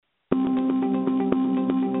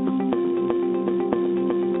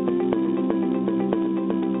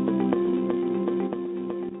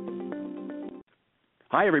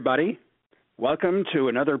Hi, everybody. Welcome to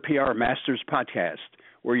another PR Masters podcast,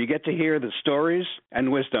 where you get to hear the stories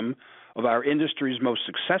and wisdom of our industry's most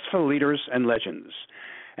successful leaders and legends.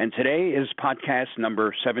 And today is podcast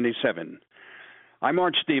number 77. I'm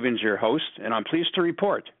Art Stevens, your host, and I'm pleased to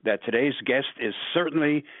report that today's guest is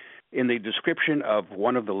certainly in the description of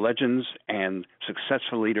one of the legends and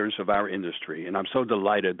successful leaders of our industry, and I'm so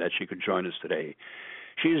delighted that she could join us today.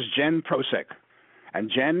 She is Jen Prosek.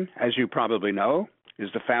 And Jen, as you probably know, is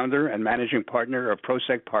the founder and managing partner of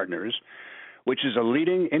Prosek Partners, which is a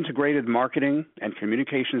leading integrated marketing and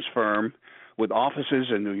communications firm with offices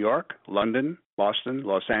in New York, London, Boston,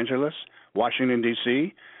 Los Angeles, Washington,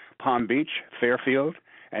 D.C., Palm Beach, Fairfield,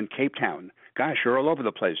 and Cape Town. Gosh, you're all over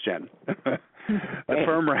the place, Jen. The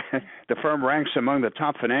firm ranks among the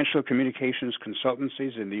top financial communications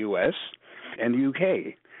consultancies in the U.S. and the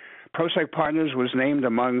U.K. Prosek Partners was named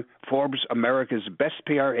among Forbes' America's Best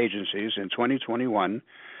PR Agencies in 2021,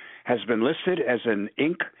 has been listed as an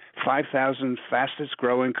Inc. 5,000 fastest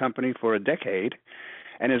growing company for a decade,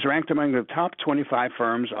 and is ranked among the top 25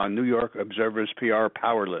 firms on New York Observer's PR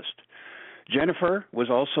Power List. Jennifer was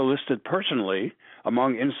also listed personally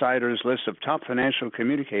among Insider's list of top financial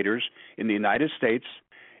communicators in the United States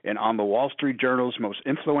and on the Wall Street Journal's most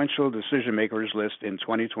influential decision makers list in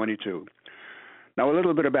 2022. Now, a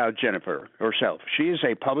little bit about Jennifer herself. She is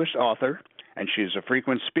a published author, and she is a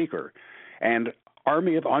frequent speaker. And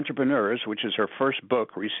Army of Entrepreneurs, which is her first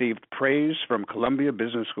book, received praise from Columbia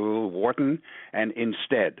Business School, Wharton, and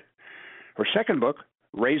Instead. Her second book,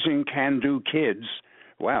 Raising Can-Do Kids,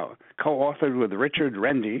 co-authored with Richard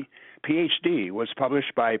Rendy, Ph.D., was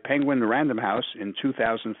published by Penguin Random House in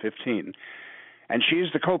 2015. And she is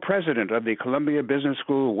the co-president of the Columbia Business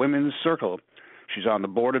School Women's Circle. She's on the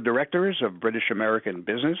board of directors of British American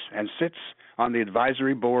Business and sits on the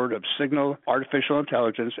advisory board of Signal Artificial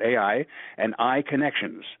Intelligence, AI, and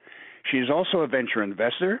iConnections. She is also a venture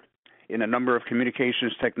investor in a number of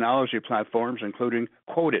communications technology platforms, including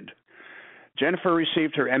Quoted. Jennifer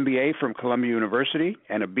received her MBA from Columbia University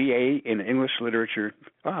and a BA in English Literature.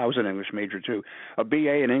 I was an English major, too. A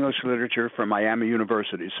BA in English Literature from Miami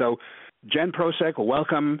University. So, Jen Prosek,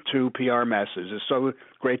 welcome to PR Masters. It's so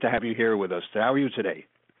great to have you here with us. How are you today?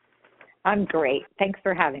 I'm great. Thanks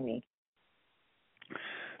for having me.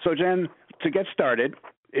 So, Jen, to get started,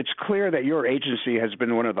 it's clear that your agency has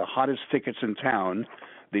been one of the hottest tickets in town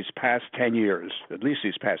these past 10 years, at least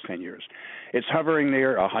these past 10 years. It's hovering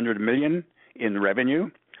near $100 million in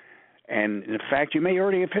revenue. And, in fact, you may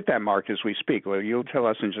already have hit that mark as we speak. Well, you'll tell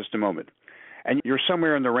us in just a moment. And you're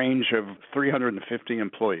somewhere in the range of 350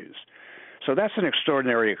 employees. So that's an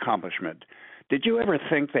extraordinary accomplishment. Did you ever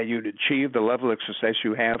think that you'd achieve the level of success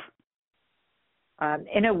you have?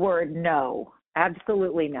 In a word, no,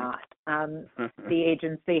 absolutely not. The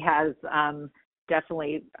agency has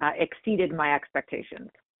definitely exceeded my expectations.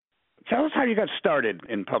 Tell us how you got started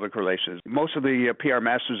in public relations. Most of the PR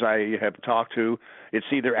masters I have talked to, it's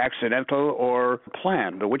either accidental or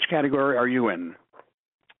planned. But which category are you in?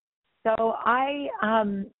 So I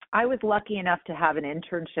was lucky enough to have an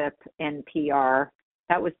internship in PR.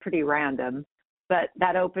 That was pretty random, but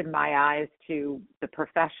that opened my eyes to the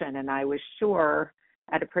profession, and I was sure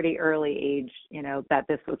at a pretty early age, that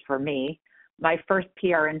this was for me. My first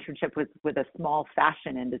PR internship was with a small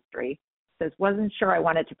fashion industry. So I wasn't sure I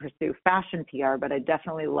wanted to pursue fashion PR, but I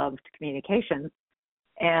definitely loved communications.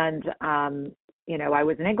 And I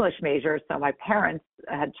was an English major, so my parents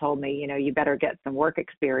had told me, you better get some work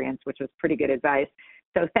experience, which was pretty good advice.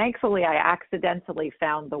 So thankfully, I accidentally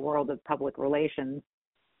found the world of public relations.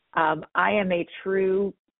 I am a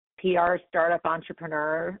true PR startup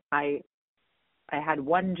entrepreneur. I had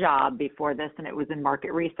one job before this, and it was in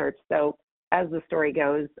market research. So as the story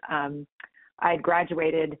goes, I had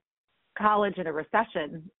graduated college in a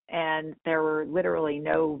recession, and there were literally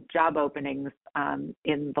no job openings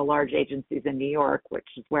in the large agencies in New York, which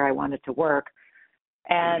is where I wanted to work.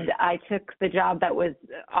 And I took the job that was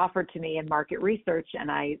offered to me in market research,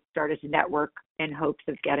 and I started to network in hopes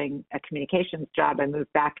of getting a communications job. I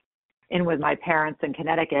moved back in with my parents in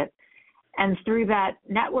Connecticut. And through that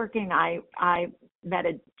networking, I met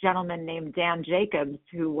a gentleman named Dan Jacobs,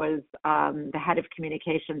 who was the head of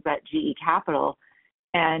communications at GE Capital.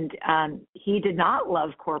 And he did not love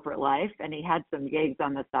corporate life, and he had some gigs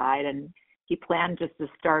on the side, and he planned just to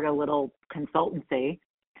start a little consultancy.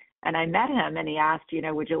 And I met him, and he asked,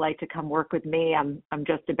 would you like to come work with me? I'm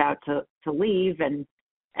just about to leave and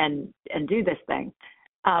do this thing.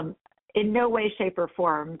 In no way, shape, or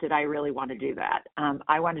form did I really want to do that.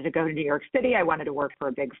 I wanted to go to New York City. I wanted to work for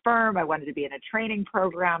a big firm. I wanted to be in a training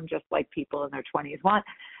program, just like people in their 20s want.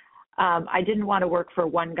 I didn't want to work for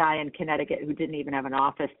one guy in Connecticut who didn't even have an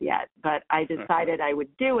office yet, but I decided I would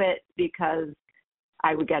do it because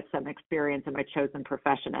I would get some experience in my chosen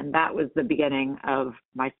profession. And that was the beginning of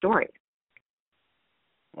my story.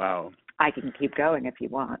 Wow. I can keep going if you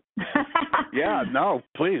want. Yeah, no,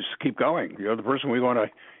 please keep going. You're the person we want to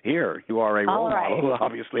hear. You are a role model,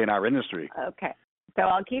 obviously, in our industry. Okay. So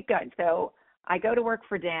I'll keep going. So I go to work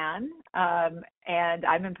for Dan, and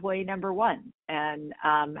I'm employee number one. And,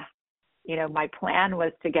 my plan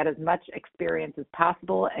was to get as much experience as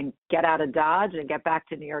possible and get out of Dodge and get back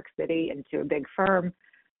to New York City into a big firm.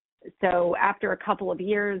 So after a couple of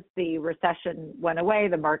years, the recession went away,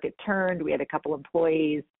 the market turned, we had a couple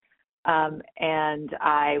employees, and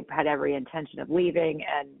I had every intention of leaving.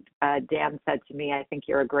 And Dan said to me, I think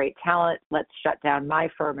you're a great talent. Let's shut down my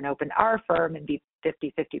firm and open our firm and be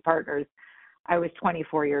 50-50 partners. I was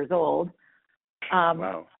 24 years old.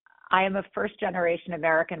 Wow. I am a first-generation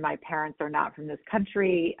American. My parents are not from this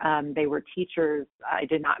country. They were teachers. I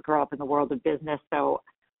did not grow up in the world of business, so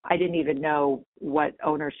I didn't even know what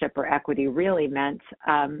ownership or equity really meant.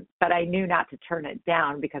 But I knew not to turn it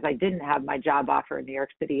down because I didn't have my job offer in New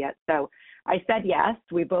York City yet. So I said yes.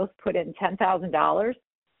 We both put in $10,000.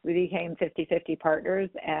 We became 50-50 partners,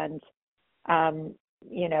 and I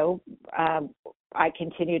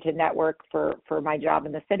continued to network for my job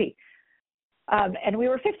in the city. And we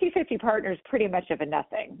were 50-50 partners pretty much of a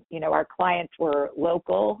nothing. Our clients were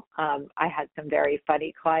local. I had some very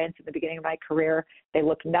funny clients in the beginning of my career. They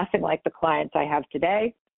looked nothing like the clients I have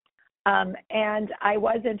today. And I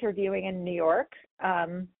was interviewing in New York.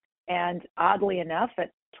 And oddly enough,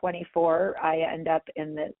 at 24, I end up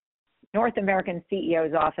in the North American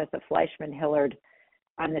CEO's office of Fleishman Hillard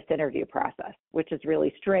on this interview process, which is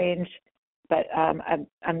really strange. But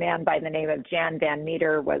a man by the name of Jan Van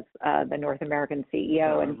Meter was the North American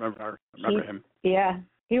CEO. I remember him. Yeah,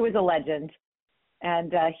 he was a legend.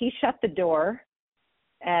 And he shut the door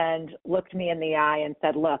and looked me in the eye and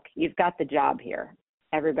said, look, you've got the job here.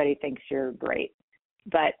 Everybody thinks you're great.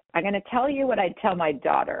 But I'm going to tell you what I'd tell my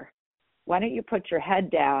daughter. Why don't you put your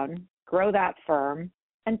head down, grow that firm,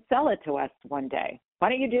 and sell it to us one day? Why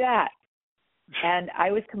don't you do that? And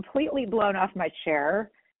I was completely blown off my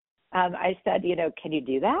chair. I said, can you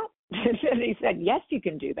do that? And he said, yes, you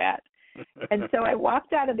can do that. And so I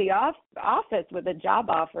walked out of the office with a job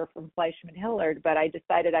offer from Fleishman Hillard, but I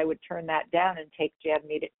decided I would turn that down and take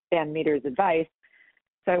Van Meter's advice.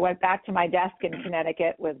 So I went back to my desk in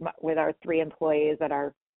Connecticut with our 3 employees and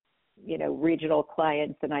our, regional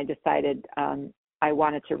clients, and I decided I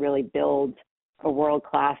wanted to really build a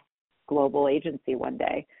world-class global agency one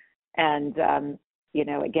day. And,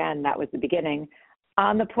 again, that was the beginning.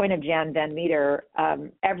 On the point of Jan Van Meter,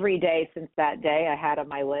 every day since that day I had on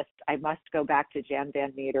my list, I must go back to Jan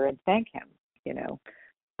Van Meter and thank him.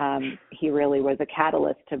 He really was a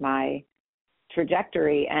catalyst to my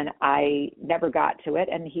trajectory, and I never got to it,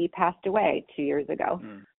 and he passed away 2 years ago.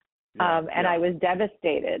 And I was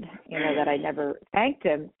devastated, that I never thanked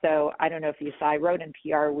him. So I don't know if you saw, I wrote in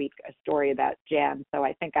PR Week a story about Jan, so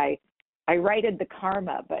I think I righted the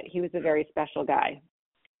karma, but he was a very special guy.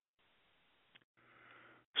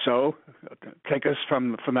 So take us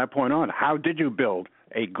from that point on. How did you build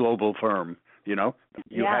a global firm?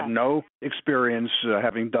 You had no experience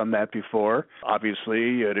having done that before.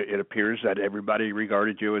 Obviously, it appears that everybody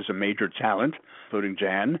regarded you as a major talent, including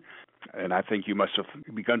Jan. And I think you must have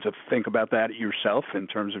begun to think about that yourself in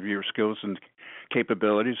terms of your skills and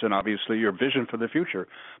capabilities and obviously your vision for the future.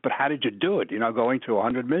 But how did you do it, going to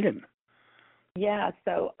 100 million? Yeah,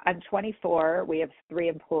 so I'm 24. We have 3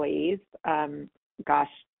 employees. Gosh,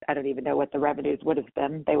 I don't even know what the revenues would have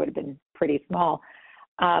been. They would have been pretty small.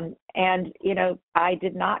 And, I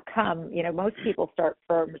did not come, most people start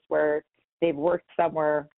firms where they've worked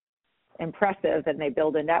somewhere impressive and they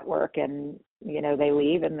build a network and, they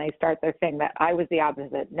leave and they start their thing. That I was the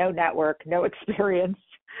opposite. No network, no experience,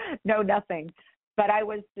 no nothing. But I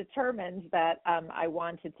was determined that I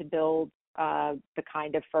wanted to build the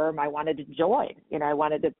kind of firm I wanted to join. I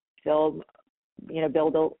wanted to build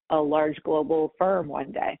a large global firm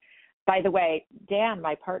one day. By the way, Dan,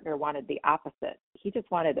 my partner, wanted the opposite. He just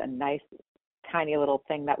wanted a nice, tiny little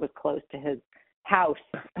thing that was close to his house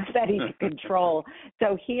that he could control.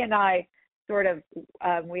 So he and I sort of,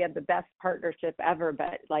 we had the best partnership ever,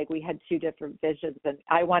 but we had 2 different visions, and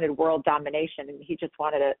I wanted world domination, and he just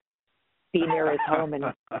wanted to be near his home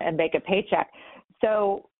and make a paycheck.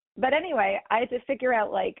 So, but anyway, I had to figure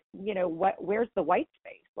out where's the white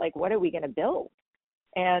space? What are we going to build?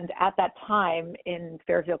 And at that time in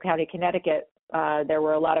Fairfield County, Connecticut, there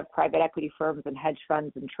were a lot of private equity firms and hedge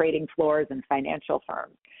funds and trading floors and financial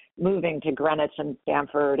firms moving to Greenwich and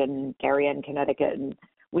Stamford and Darien, Connecticut. And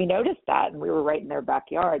we noticed that, and we were right in their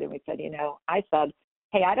backyard. And we said, I said,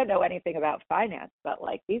 hey, I don't know anything about finance, but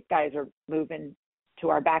like these guys are moving to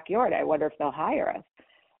our backyard. I wonder if they'll hire us.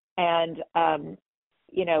 And,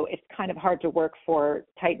 it's kind of hard to work for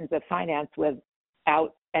titans of finance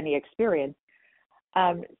without any experience.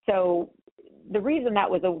 So the reason that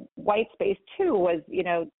was a white space too was,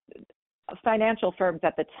 financial firms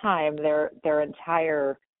at the time, their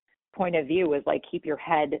entire point of view was like, keep your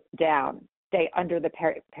head down, stay under the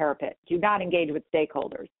parapet, do not engage with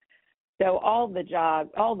stakeholders. So all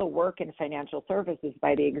the work in financial services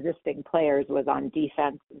by the existing players was on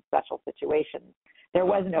defense and special situations. There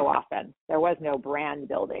was no offense. There was no brand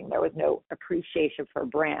building. There was no appreciation for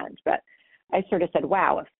brand. But I sort of said,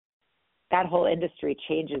 wow, if that whole industry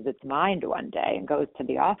changes its mind one day and goes to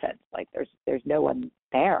the offense, like there's no one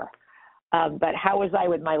there. But how was I,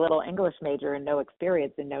 with my little English major and no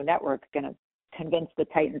experience and no network, going to convince the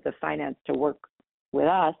titans of finance to work with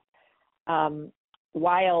us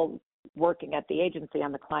while working at the agency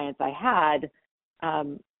on the clients I had?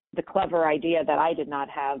 The clever idea that I did not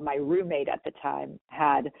have, my roommate at the time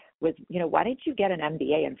had, was, why didn't you get an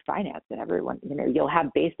MBA in finance? And everyone, you'll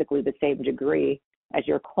have basically the same degree as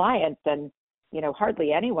your clients. And,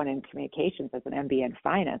 hardly anyone in communications has an MBA in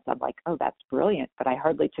finance. I'm like, oh, that's brilliant. But I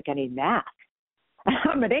hardly took any math.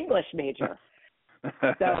 I'm an English major.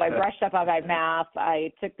 So I brushed up on my math.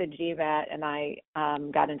 I took the GMAT and I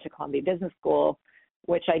got into Columbia Business School,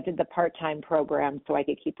 which I did the part-time program so I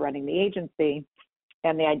could keep running the agency.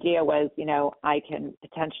 And the idea was, I can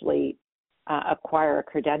potentially acquire a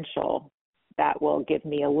credential that will give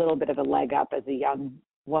me a little bit of a leg up as a young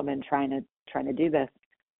woman trying to do this.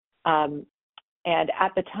 And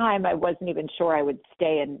at the time, I wasn't even sure I would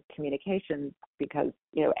stay in communications because,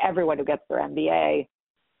 everyone who gets their MBA,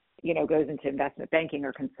 goes into investment banking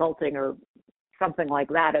or consulting or something like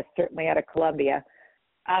that, certainly out of Columbia.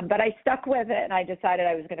 But I stuck with it, and I decided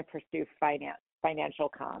I was going to pursue financial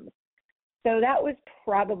comms. So that was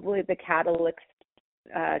probably the catalyst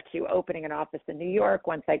to opening an office in New York.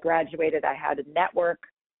 Once I graduated, I had a network,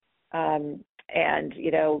 and,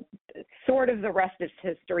 sort of the rest is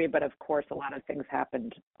history, but of course, a lot of things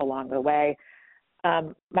happened along the way.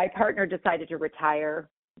 My partner decided to retire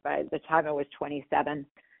by the time I was 27,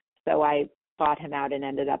 so I bought him out and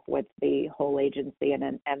ended up with the whole agency and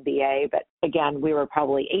an MBA. But again, we were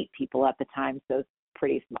probably 8 people at the time, so it's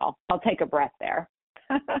pretty small. I'll take a breath there.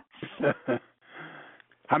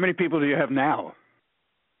 How many people do you have now?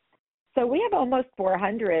 So we have almost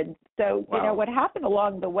 400. So, wow. What happened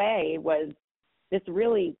along the way was this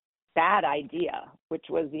really bad idea, which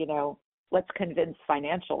was, let's convince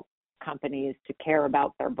financial companies to care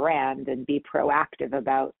about their brand and be proactive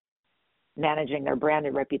about managing their brand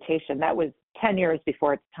and reputation. That was 10 years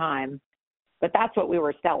before its time, but that's what we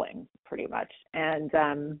were selling pretty much.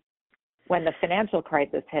 And when the financial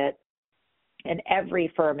crisis hit, and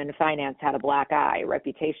every firm in finance had a black eye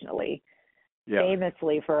reputationally,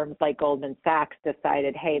 famously firms like Goldman Sachs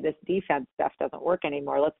decided, hey, this defense stuff doesn't work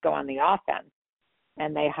anymore. Let's go on the offense.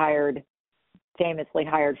 And they famously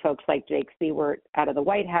hired folks like Jake Seward out of the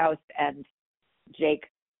White House, and Jake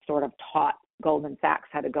sort of taught Goldman Sachs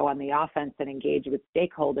how to go on the offense and engage with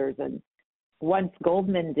stakeholders. And once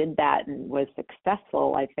Goldman did that and was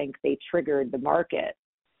successful, I think they triggered the market.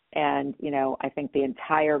 And, I think the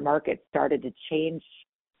entire market started to change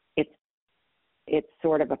its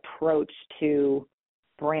sort of approach to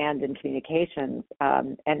brand and communications.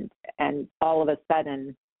 And all of a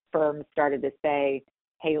sudden, firms started to say,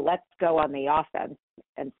 hey, let's go on the offense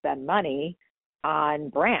and spend money on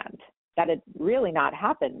brand. That had really not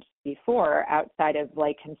happened before outside of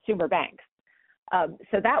like consumer banks.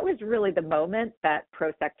 So that was really the moment that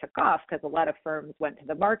Prosek took off, because a lot of firms went to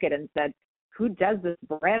the market and said, who does this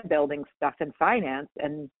brand building stuff in finance?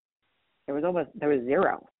 And there was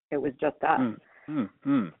zero. It was just us.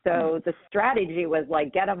 So the strategy was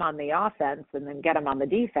like, get them on the offense and then get them on the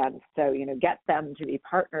defense. So, get them to be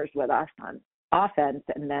partners with us on offense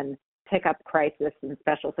and then pick up crisis and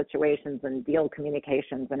special situations and deal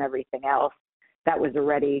communications and everything else that was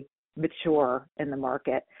already mature in the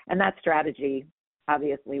market. And that strategy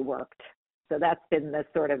obviously worked. So that's been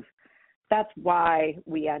that's why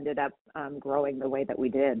we ended up growing the way that we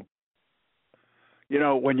did.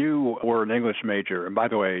 When you were an English major, and by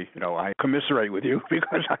the way, I commiserate with you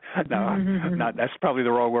because that's probably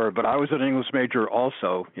the wrong word, but I was an English major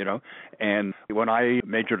also, and when I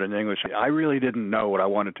majored in English, I really didn't know what I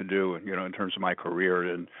wanted to do, in terms of my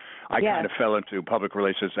career, and I kind of fell into public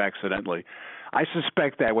relations accidentally. I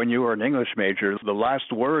suspect that when you were an English major, the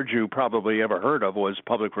last word you probably ever heard of was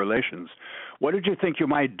public relations. What did you think you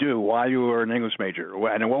might do while you were an English major?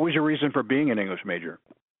 And what was your reason for being an English major?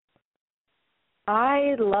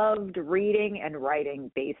 I loved reading and writing,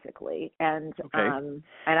 basically, and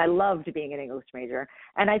I loved being an English major.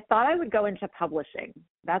 And I thought I would go into publishing.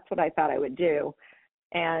 That's what I thought I would do.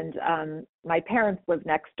 And my parents lived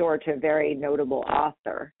next door to a very notable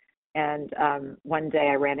author. And one day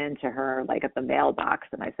I ran into her like at the mailbox,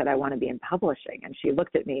 and I said, I want to be in publishing. And she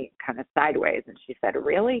looked at me kind of sideways, and she said,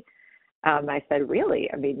 really? I said, really?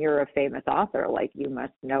 I mean, you're a famous author. Like, you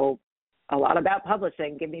must know a lot about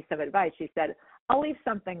publishing. Give me some advice. She said, I'll leave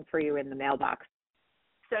something for you in the mailbox.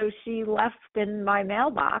 So she left in my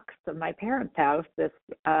mailbox of my parents' house this,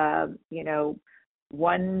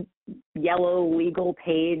 one yellow legal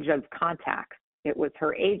page of contacts. It was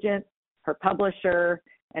her agent, her publisher,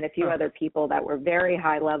 and a few other people that were very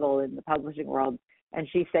high level in the publishing world. And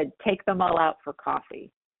she said, take them all out for coffee,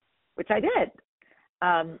 which I did.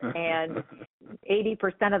 And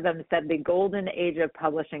 80% of them said the golden age of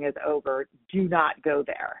publishing is over. Do not go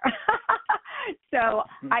there. So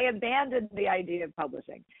I abandoned the idea of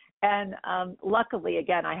publishing. And luckily,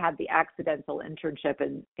 again, I had the accidental internship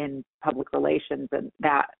in public relations, and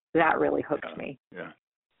that really hooked me. Yeah.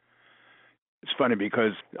 It's funny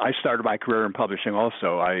because I started my career in publishing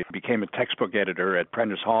also. I became a textbook editor at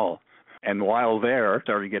Prentice Hall. And while there, I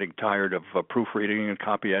started getting tired of proofreading and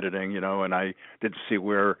copy editing, and I didn't see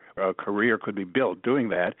where a career could be built doing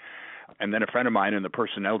that. And then a friend of mine in the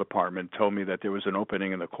personnel department told me that there was an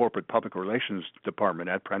opening in the corporate public relations department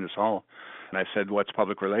at Prentice Hall. And I said, what's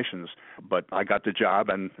public relations? But I got the job,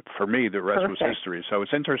 and for me, the rest was history. So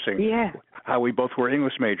it's interesting how we both were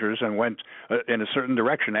English majors and went in a certain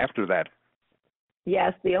direction after that.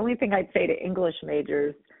 Yes, the only thing I'd say to English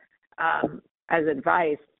majors as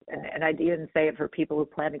advice, and I'd even say it for people who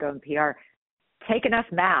plan to go in PR, take enough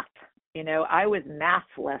math. I was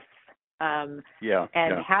mathless.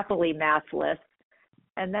 Happily mathless.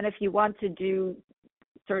 And then if you want to do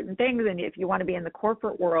certain things, and if you want to be in the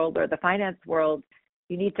corporate world or the finance world,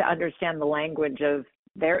 you need to understand the language of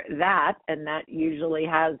that, and that usually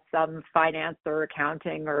has some finance or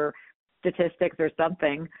accounting or statistics or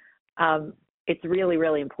something. It's really,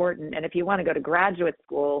 really important. And if you want to go to graduate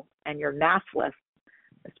school and you're mathless,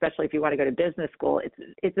 especially if you want to go to business school,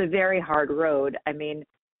 it's a very hard road. I mean,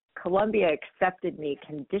 Columbia accepted me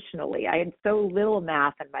conditionally. I had so little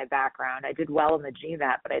math in my background. I did well in the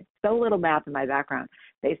GMAT, but I had so little math in my background.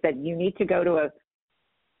 They said, you need to go to a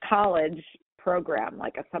college program,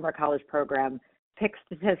 like a summer college program, pick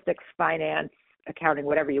statistics, finance, accounting,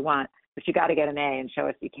 whatever you want, but you got to get an A and show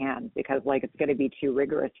us you can, because it's going to be too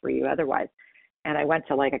rigorous for you otherwise. And I went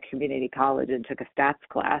to a community college and took a stats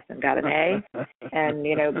class and got an A and,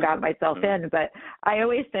 got myself in. But I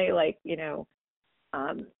always say,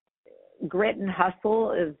 grit and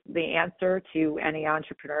hustle is the answer to any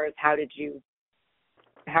entrepreneurs. How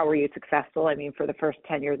were you successful? I mean, for the first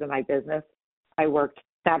 10 years of my business, I worked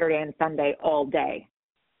Saturday and Sunday all day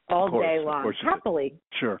long, happily.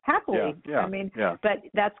 Sure. Happily. Yeah. I mean, but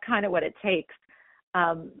that's kind of what it takes.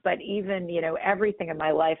 But even, everything in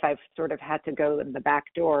my life, I've sort of had to go in the back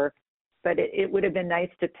door. But it would have been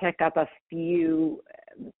nice to pick up a few,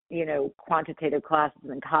 quantitative classes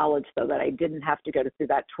in college so that I didn't have to go through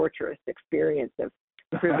that torturous experience of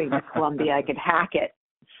proving to Columbia I could hack it.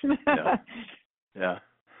 Yeah.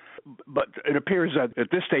 But it appears that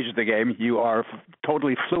at this stage of the game, you are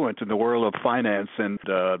totally fluent in the world of finance and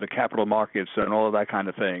the capital markets and all of that kind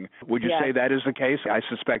of thing. Would you say that is the case? I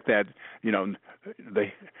suspect that,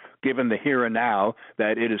 given the here and now,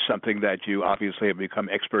 that it is something that you obviously have become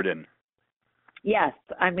expert in. Yes.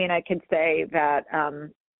 I mean, I could say that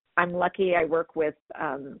I'm lucky I work with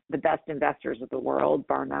the best investors of the world,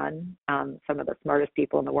 bar none, some of the smartest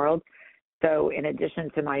people in the world. So in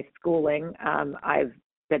addition to my schooling, I've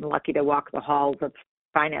been lucky to walk the halls of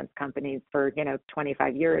finance companies for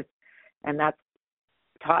 25 years, and that's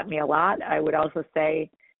taught me a lot. I would also say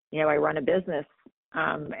I run a business,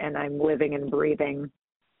 and I'm living and breathing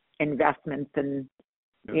investments and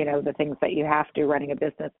the things that you have to running a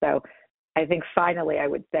business. So I think finally I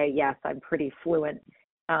would say yes, I'm pretty fluent.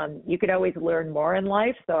 You could always learn more in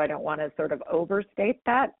life, so I don't want to sort of overstate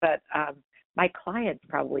that, but my clients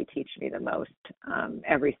probably teach me the most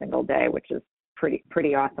every single day, which is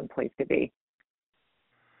pretty awesome place to be.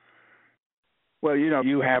 Well,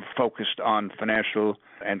 you have focused on financial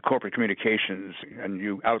and corporate communications, and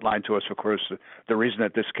you outlined to us, of course, the reason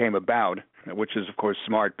that this came about, which is, of course,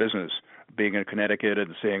 smart business, being in Connecticut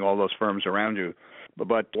and seeing all those firms around you.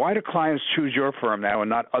 But why do clients choose your firm now and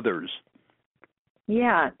not others?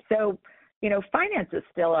 Yeah, so finance is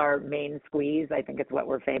still our main squeeze. I think it's what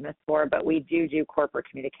we're famous for, but we do corporate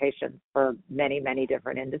communications for many, many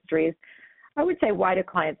different industries. I would say, why do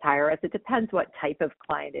clients hire us? It depends what type of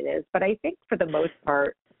client it is, but I think for the most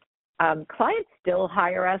part, clients still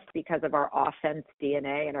hire us because of our offense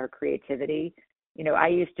DNA and our creativity. I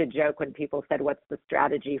used to joke when people said, what's the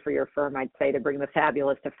strategy for your firm? I'd say to bring the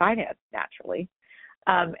fabulous to finance, naturally.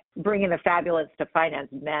 Bringing the fabulous to finance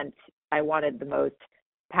meant I wanted the most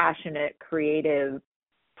passionate, creative,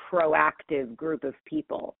 proactive group of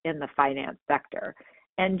people in the finance sector.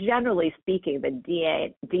 And generally speaking, the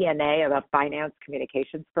DNA of a finance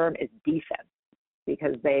communications firm is defense,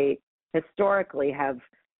 because they historically have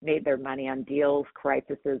made their money on deals,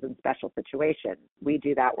 crises, and special situations. We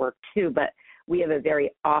do that work too, but we have a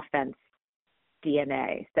very offense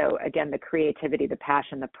DNA. So again, the creativity, the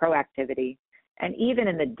passion, the proactivity, and even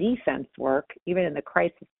in the defense work, even in the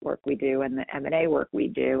crisis work we do, and the M&A work we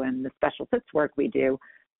do, and the special sits work we do,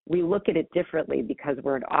 we look at it differently because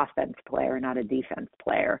we're an offense player, not a defense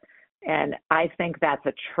player. And I think that's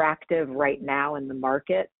attractive right now in the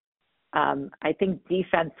market. I think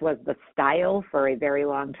defense was the style for a very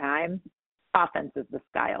long time. Offense is the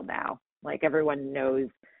style now. Like, everyone knows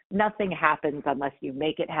nothing happens unless you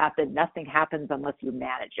make it happen. Nothing happens unless you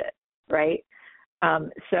manage it, right?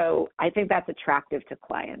 So I think that's attractive to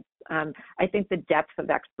clients. I think the depth of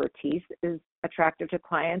expertise is attractive to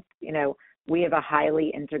clients. We have a highly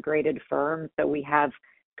integrated firm, so we have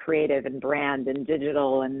creative and brand and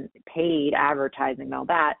digital and paid advertising and all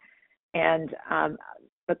that. And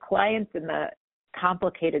the clients in the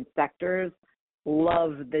complicated sectors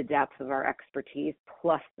love the depth of our expertise,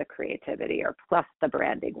 plus the creativity, or plus the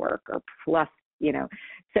branding work, or plus,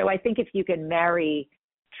 So I think if you can marry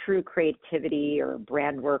true creativity or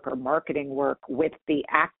brand work or marketing work with the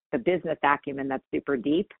business acumen that's super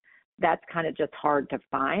deep, that's kind of just hard to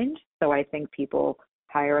find. So I think people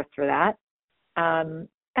hire us for that.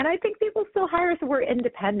 And I think people still hire us if we're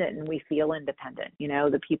independent and we feel independent.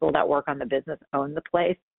 The people that work on the business own the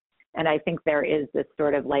place. And I think there is this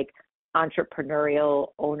sort of like entrepreneurial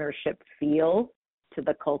ownership feel to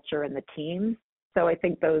the culture and the team. So I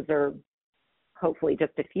think those are hopefully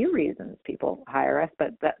just a few reasons people hire us,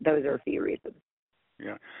 but those are a few reasons.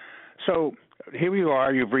 Yeah. So here you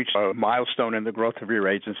are, you've reached a milestone in the growth of your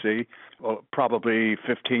agency, probably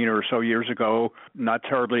 15 or so years ago, not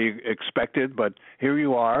terribly expected, but here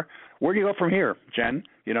you are. Where do you go from here, Jen?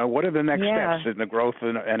 What are the next steps in the growth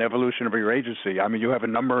and evolution of your agency? I mean, you have a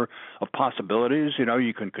number of possibilities.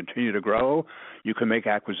 You can continue to grow. You can make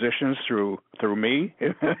acquisitions through me.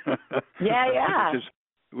 Yeah.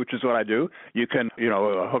 Which is what I do. You can,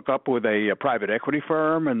 hook up with a private equity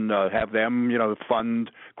firm and have them, fund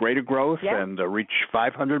greater growth and reach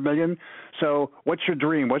 $500 million. So what's your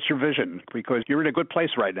dream? What's your vision? Because you're in a good place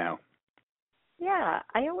right now. Yeah,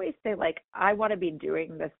 I always say, I want to be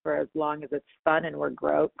doing this for as long as it's fun and we're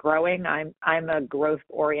growing. I'm a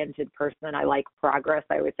growth-oriented person. I like progress.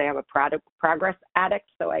 I always say I'm a progress addict,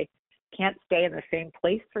 so I can't stay in the same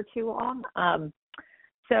place for too long.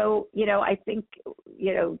 So, I think,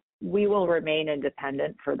 we will remain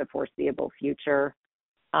independent for the foreseeable future.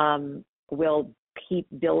 We'll keep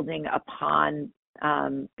building upon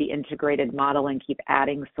the integrated model and keep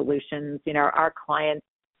adding solutions. Our clients,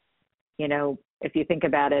 if you think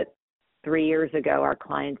about it, 3 years ago, our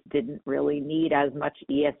clients didn't really need as much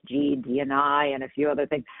ESG, D&I, and a few other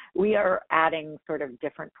things. We are adding sort of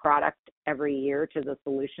different product every year to the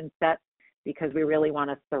solution set, because we really want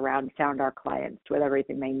to surround sound our clients with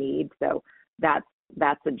everything they need. So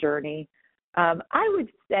that's a journey. I would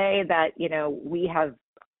say that, we have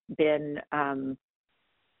been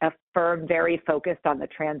a firm very focused on the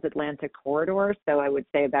transatlantic corridor. So I would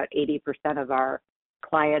say about 80% of our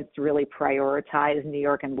clients really prioritize New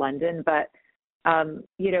York and London. But,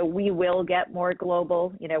 we will get more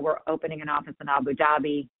global. We're opening an office in Abu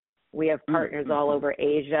Dhabi. We have partners all over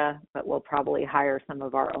Asia, but we'll probably hire some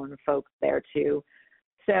of our own folks there too.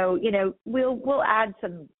 So, we'll add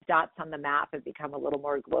some dots on the map and become a little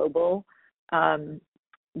more global.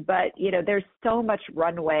 But, there's so much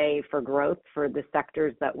runway for growth for the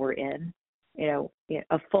sectors that we're in.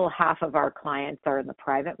 A full half of our clients are in the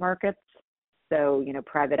private markets. So,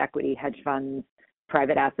 private equity, hedge funds,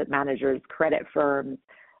 private asset managers, credit firms.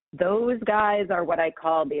 Those guys are what I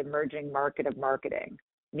call the emerging market of marketing,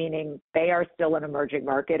 meaning they are still an emerging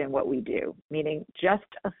market in what we do, meaning just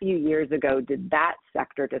a few years ago did that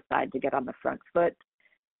sector decide to get on the front foot.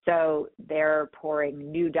 So they're pouring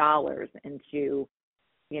new dollars into,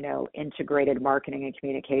 integrated marketing and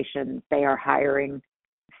communications. They are hiring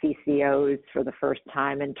CCOs for the first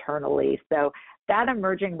time internally. So that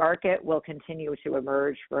emerging market will continue to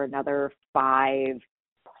emerge for another 5+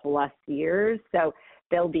 years. So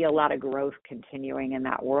there'll be a lot of growth continuing in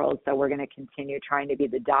that world. So we're going to continue trying to be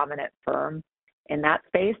the dominant firm in that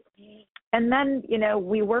space. And then,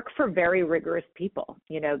 we work for very rigorous people.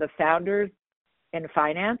 The founders in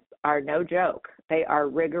finance are no joke. They are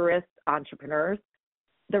rigorous entrepreneurs.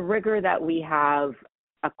 The rigor that we have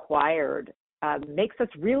acquired makes us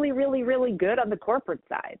really, really, really good on the corporate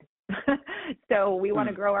side. So we want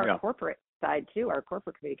to grow our corporate side too, our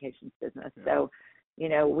corporate communications business. Yeah. So,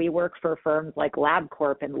 we work for firms like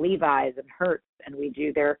LabCorp and Levi's and Hertz, and we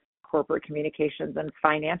do their corporate communications and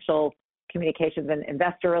financial communications and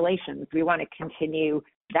investor relations. We want to continue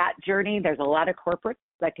that journey. There's a lot of corporates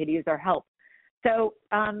that could use our help. So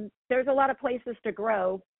there's a lot of places to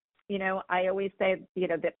grow. I always say,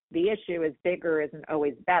 that the issue is bigger isn't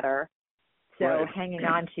always better. So right. Hanging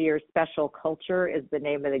on to your special culture is the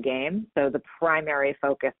name of the game. So the primary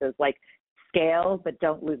focus is like scale, but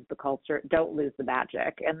don't lose the culture, don't lose the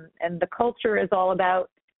magic. And the culture is all about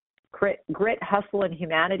grit, hustle, and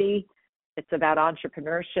humanity. It's about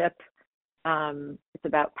entrepreneurship. It's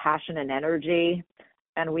about passion and energy.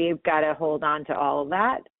 And we've got to hold on to all of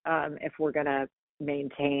that if we're going to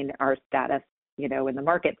maintain our status, in the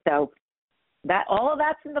market. So that all of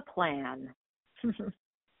that's in the plan.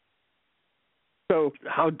 So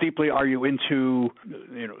how deeply are you into,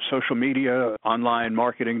 social media, online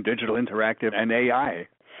marketing, digital interactive, and AI?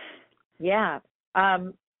 Yeah.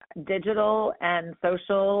 Digital and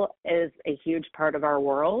social is a huge part of our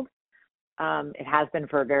world. It has been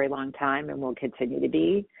for a very long time and will continue to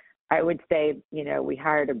be. I would say, we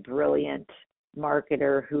hired a brilliant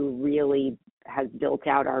marketer who really has built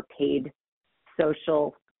out our paid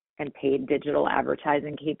social and paid digital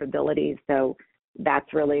advertising capabilities. So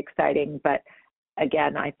that's really exciting. But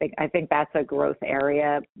again, I think that's a growth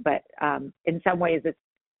area. But in some ways, it's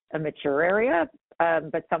a mature area,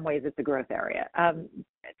 but some ways it's a growth area.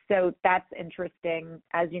 So that's interesting.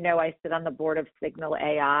 As you know, I sit on the board of Signal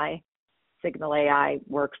AI. Signal AI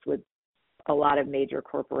works with a lot of major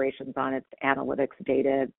corporations on its analytics,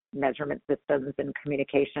 data, measurement systems, and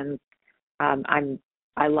communications.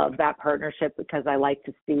 I love that partnership because I like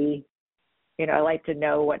to see, I like to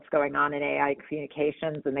know what's going on in AI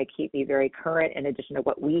communications, and they keep me very current in addition to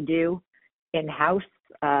what we do in-house.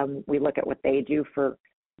 We look at what they do for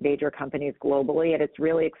major companies globally, and it's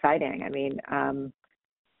really exciting. I mean,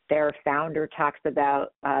 their founder talks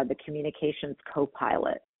about the communications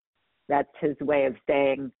co-pilot. That's his way of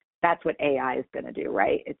saying that's what AI is going to do,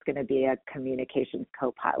 right? It's going to be a communications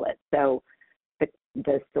co-pilot. So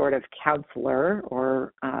the sort of counselor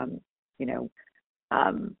or,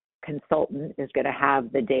 consultant is going to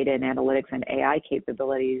have the data and analytics and AI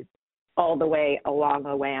capabilities all the way along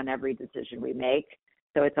the way on every decision we make.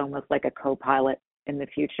 So it's almost like a co-pilot in the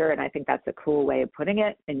future. And I think that's a cool way of putting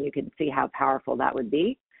it. And you can see how powerful that would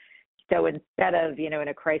be. So instead of, in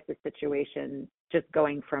a crisis situation, just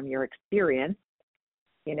going from your experience,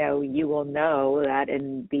 you will know that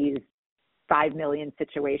in these 5 million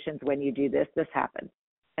situations, when you do this, this happens.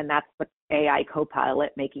 And that's the AI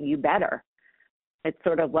co-pilot making you better. It's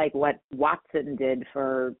sort of like what Watson did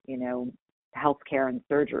for, healthcare and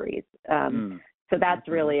surgeries. So that's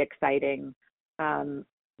really exciting.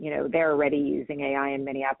 They're already using AI in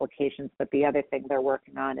many applications, but the other thing they're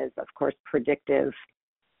working on is, of course, predictive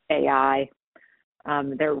AI.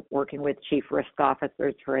 They're working with chief risk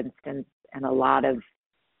officers, for instance, and a lot of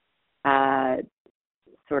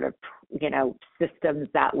sort of, systems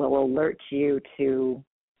that will alert you to,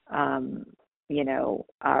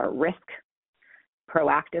 risk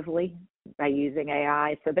proactively by using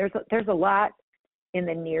AI. So there's a lot in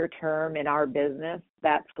the near term in our business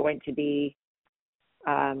that's going to be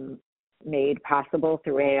made possible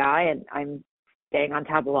through AI, and I'm staying on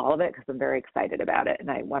top of all of it because I'm very excited about it, and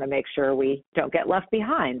I want to make sure we don't get left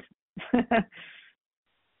behind.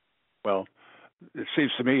 Well, it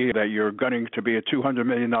seems to me that you're gunning to be a $200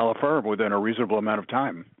 million firm within a reasonable amount of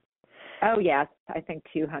time. Oh, yes. I think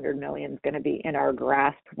 $200 million is going to be in our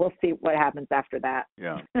grasp. We'll see what happens after that.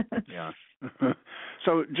 Yeah.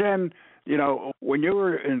 So, Jen, when you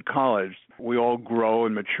were in college, we all grow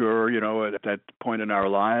and mature, at that point in our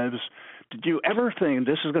lives. Did you ever think,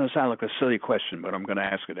 this is going to sound like a silly question, but I'm going to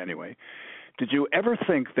ask it anyway. Did you ever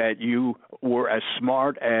think that you were as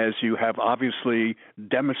smart as you have obviously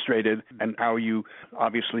demonstrated, and how you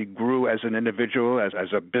obviously grew as an individual,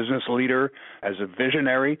 as a business leader, as a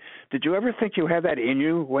visionary? Did you ever think you had that in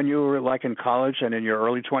you when you were like in college and in your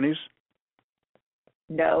early 20s?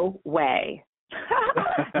 No way.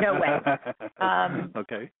 No way.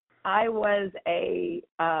 Okay. I was a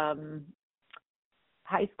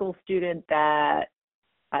high school student that,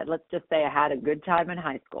 let's just say I had a good time in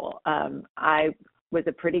high school. I was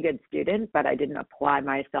a pretty good student, but I didn't apply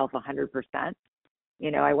myself 100%.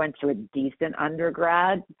 I went to a decent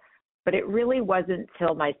undergrad, but it really wasn't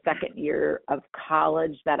till my second year of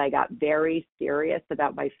college that I got very serious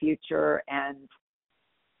about my future and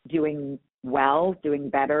doing well, doing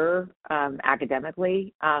better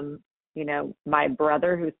academically. My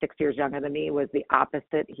brother, who's 6 years younger than me, was the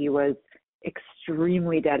opposite. He was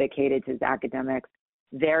extremely dedicated to his academics,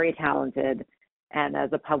 very talented, and as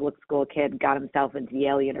a public school kid, got himself into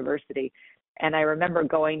Yale University. And I remember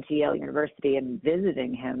going to Yale University and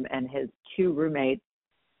visiting him and his two roommates.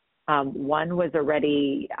 One was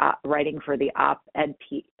already writing for the op-ed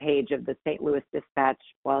page of the St. Louis Dispatch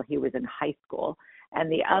while he was in high school,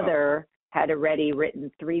 and the other had already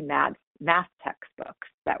written 3 math textbooks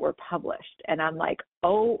that were published. And I'm like,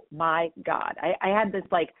 oh my God. I had this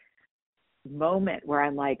moment where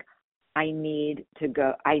I'm like, I need to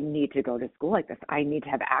go to school like this. I need to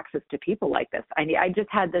have access to people like this. I just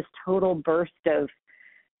had this total burst of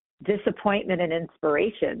disappointment and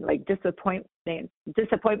inspiration, disappointment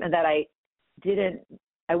that I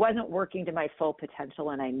wasn't working to my full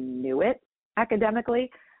potential, and I knew it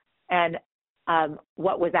academically, and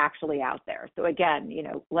what was actually out there. So again,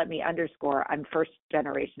 let me underscore, I'm first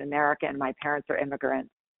generation American. My parents are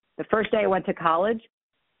immigrants. The first day I went to college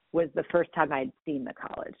was the first time I'd seen the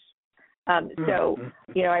college. So,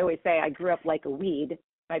 I always say I grew up like a weed.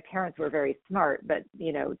 My parents were very smart, but,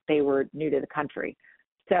 they were new to the country.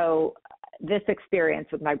 So this experience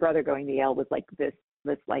with my brother going to Yale was this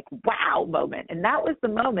wow moment. And that was the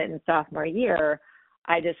moment in sophomore year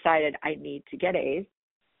I decided I need to get A's.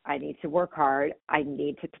 I need to work hard. I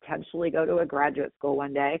need to potentially go to a graduate school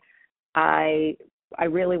one day. I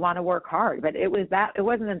really want to work hard. But it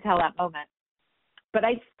wasn't until that moment. But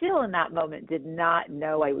I still in that moment did not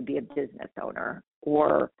know I would be a business owner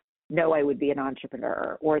or know I would be an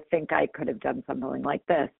entrepreneur or think I could have done something like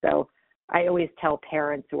this. So I always tell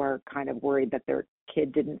parents who are kind of worried that their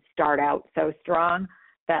kid didn't start out so strong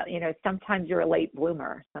that, sometimes you're a late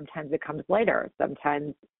bloomer. Sometimes it comes later.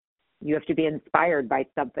 Sometimes you have to be inspired by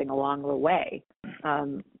something along the way.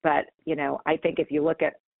 But I think if you look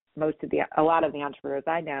at a lot of the entrepreneurs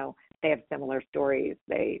I know, they have similar stories.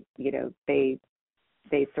 They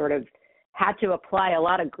sort of had to apply a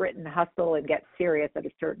lot of grit and hustle and get serious at a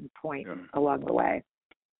certain point along the way.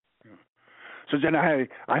 Yeah. So Jen, I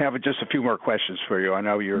have just a few more questions for you. I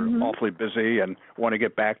know you're awfully busy and want to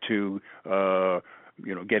get back to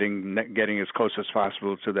getting as close as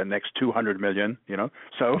possible to the next 200 million.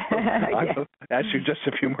 So I'll ask you just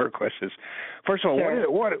a few more questions. First of all,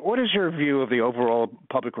 what is your view of the overall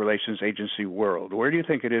public relations agency world? Where do you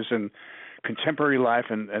think it is in contemporary life,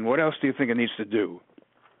 and what else do you think it needs to do?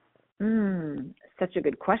 Such a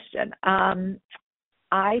good question.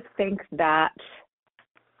 I think that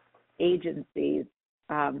agencies,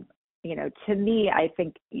 to me, I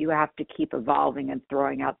think you have to keep evolving and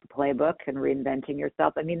throwing out the playbook and reinventing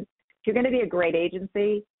yourself. I mean, if you're going to be a great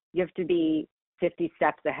agency, you have to be 50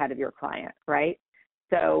 steps ahead of your client, right?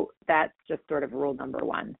 So that's just sort of rule number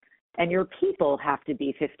one. And your people have to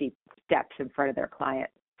be 50 steps in front of their client.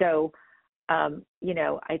 So,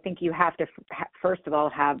 I think you have to, first of all,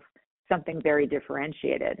 have something very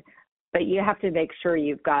differentiated, but you have to make sure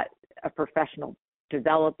you've got a professional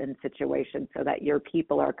development situation so that your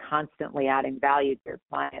people are constantly adding value to your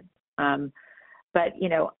clients. But,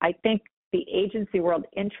 I think the agency world,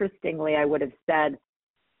 interestingly, I would have said,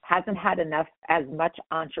 hasn't had as much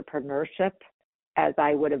entrepreneurship as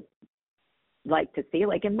I would have liked to see.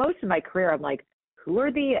 Like in most of my career, I'm like, who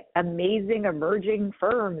are the amazing emerging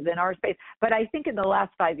firms in our space? But I think in the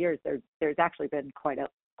last 5 years, there's actually been quite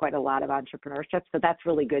a lot of entrepreneurship. So that's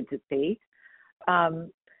really good to see.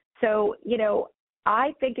 So,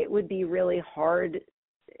 I think it would be really hard,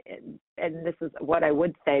 and this is what I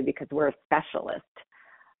would say because we're a specialist.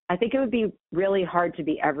 I think it would be really hard to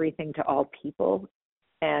be everything to all people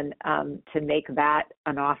and to make that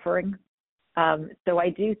an offering. So I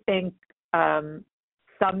do think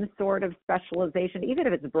some sort of specialization, even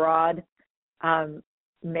if it's broad,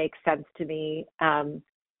 makes sense to me,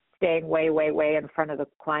 staying way, way, way in front of the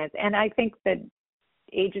clients. And I think that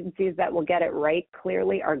agencies that will get it right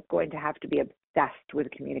clearly are going to have to be obsessed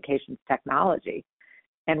with communications technology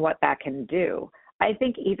and what that can do. I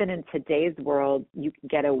think even in today's world, you can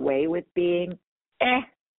get away with being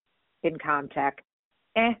in CommTech,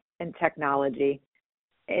 in technology.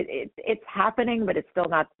 It's happening, but it's still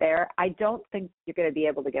not there. I don't think you're going to be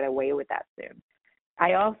able to get away with that soon.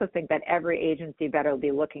 I also think that every agency better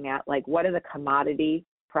be looking at, like, what are the commodity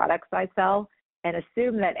products I sell and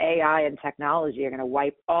assume that AI and technology are going to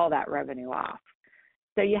wipe all that revenue off.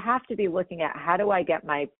 So you have to be looking at, how do I get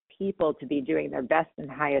my people to be doing their best and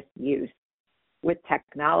highest use with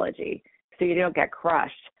technology so you don't get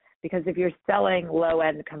crushed? Because if you're selling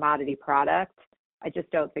low-end commodity product, I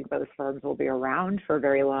just don't think those firms will be around for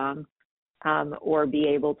very long, or be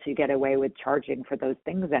able to get away with charging for those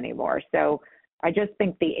things anymore. So I just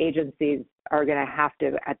think the agencies are going to have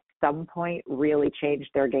to, at some point, really change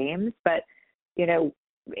their games. But,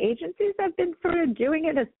 agencies have been sort of doing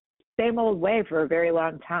it the same old way for a very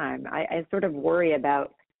long time. I sort of worry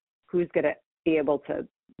about who's going to be able to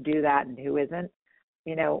do that and who isn't.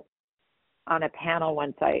 On a panel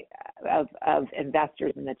once of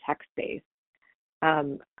investors in the tech space,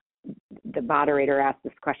 the moderator asked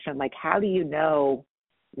this question, like, how do you know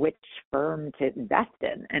which firm to invest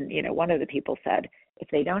in? And, one of the people said, if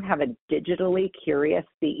they don't have a digitally curious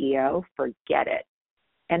CEO, forget it.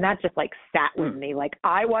 And that just sat with me,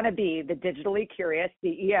 I want to be the digitally curious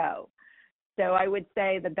CEO. So I would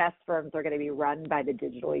say the best firms are going to be run by the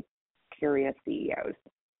digitally curious CEOs.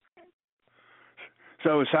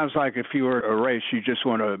 So it sounds like if you were a race, you just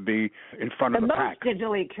want to be in front of the pack. The most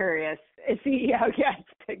digitally curious CEO, yes,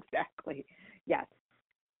 exactly, yes.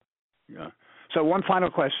 Yeah. So one final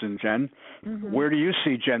question, Jen. Mm-hmm. Where do you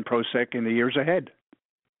see Jen Prosek in the years ahead?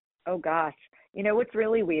 Oh, gosh. What's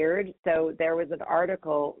really weird? So there was an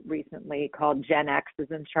article recently called Gen X is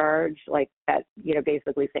in charge,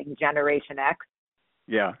 basically saying Generation X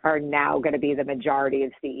are now going to be the majority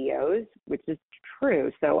of CEOs, which is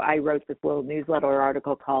true. So I wrote this little newsletter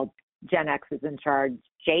article called Gen X is in charge,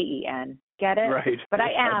 JEN. Get it? Right. But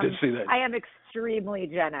I did see that. I am extremely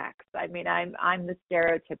Gen X. I mean, I'm the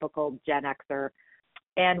stereotypical Gen Xer.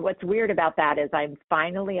 And what's weird about that is I'm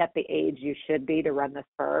finally at the age you should be to run this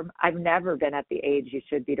firm. I've never been at the age you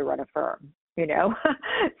should be to run a firm,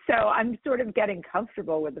 So I'm sort of getting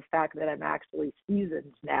comfortable with the fact that I'm actually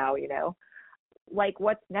seasoned now,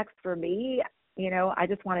 What's next for me? I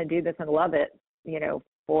just want to do this and love it,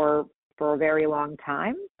 for a very long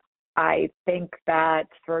time. I think that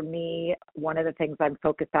for me, one of the things I'm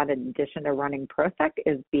focused on in addition to running Prosek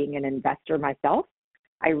is being an investor myself.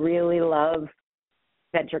 I really love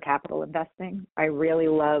venture capital investing. I really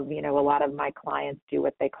love, a lot of my clients do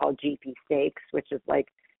what they call GP stakes, which is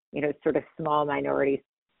sort of small minority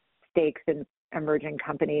stakes in emerging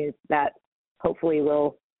companies that hopefully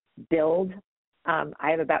will build. I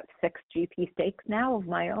have about 6 GP stakes now of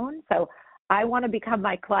my own. So I want to become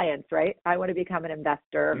my clients, right? I want to become an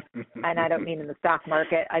investor. And I don't mean in the stock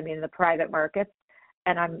market, I mean in the private markets.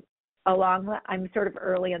 And I'm sort of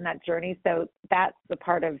early in that journey. So that's the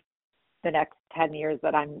part of the next 10 years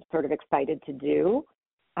that I'm sort of excited to do.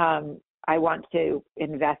 I want to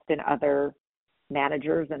invest in other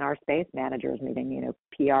managers in our space, managers meaning,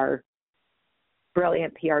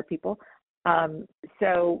 brilliant PR people.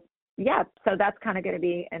 So that's kind of going to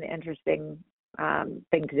be an interesting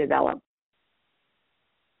thing to develop.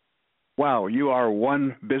 Wow, you are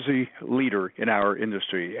one busy leader in our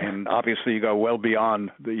industry, and obviously you go well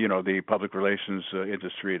beyond the public relations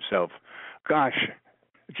industry itself. Gosh,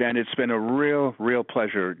 Jen, it's been a real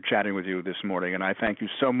pleasure chatting with you this morning, and I thank you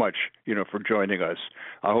so much, for joining us.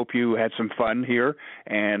 I hope you had some fun here,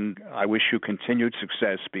 and I wish you continued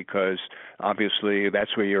success because obviously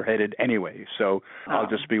that's where you're headed anyway. So I'll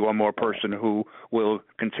just be one more person who will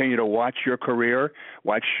continue to watch your career,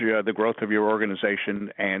 watch the growth of your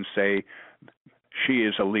organization, and say she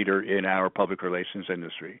is a leader in our public relations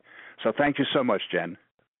industry. So thank you so much, Jen.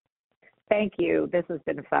 Thank you. This has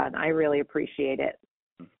been fun. I really appreciate it.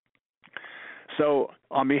 So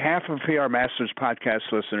on behalf of PR Masters podcast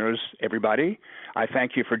listeners, everybody, I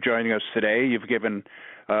thank you for joining us today. You've given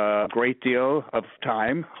a great deal of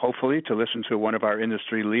time, hopefully, to listen to one of our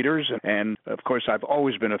industry leaders. And, of course, I've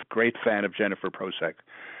always been a great fan of Jennifer Prosek.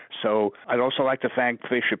 So I'd also like to thank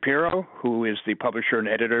Fay Shapiro, who is the publisher and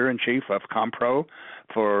editor-in-chief of CommPRO,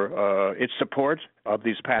 for its support of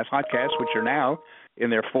these past podcasts, which are now in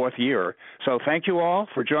their 4th year. So thank you all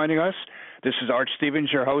for joining us. This is Art Stevens,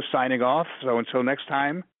 your host, signing off. So until next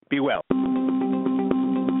time, be well.